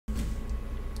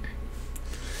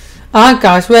Alright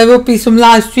guys, there will be some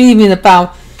live streaming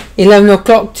about 11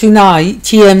 o'clock tonight,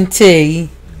 GMT.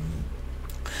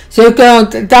 So go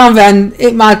down there and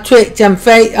hit my Twitch and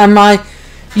my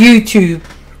YouTube.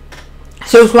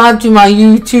 Subscribe to my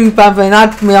YouTube and then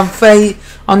add me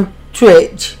on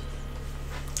Twitch.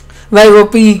 They will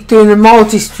be doing a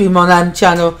multi-stream on them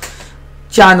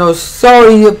channels.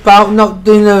 Sorry about not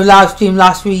doing a live stream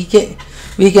last weekend.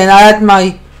 I had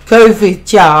my COVID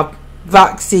jab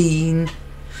vaccine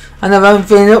and I haven't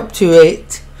been up to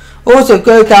it. Also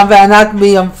go down there and add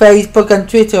me on Facebook and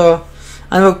Twitter,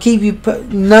 and I'll keep you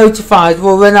notified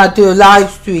when I do a live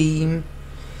stream.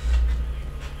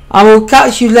 I will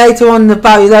catch you later on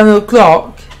about 11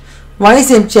 o'clock. My name's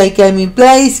MJ Gaming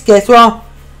Blaze. Guess what?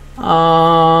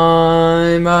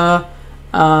 I'm out.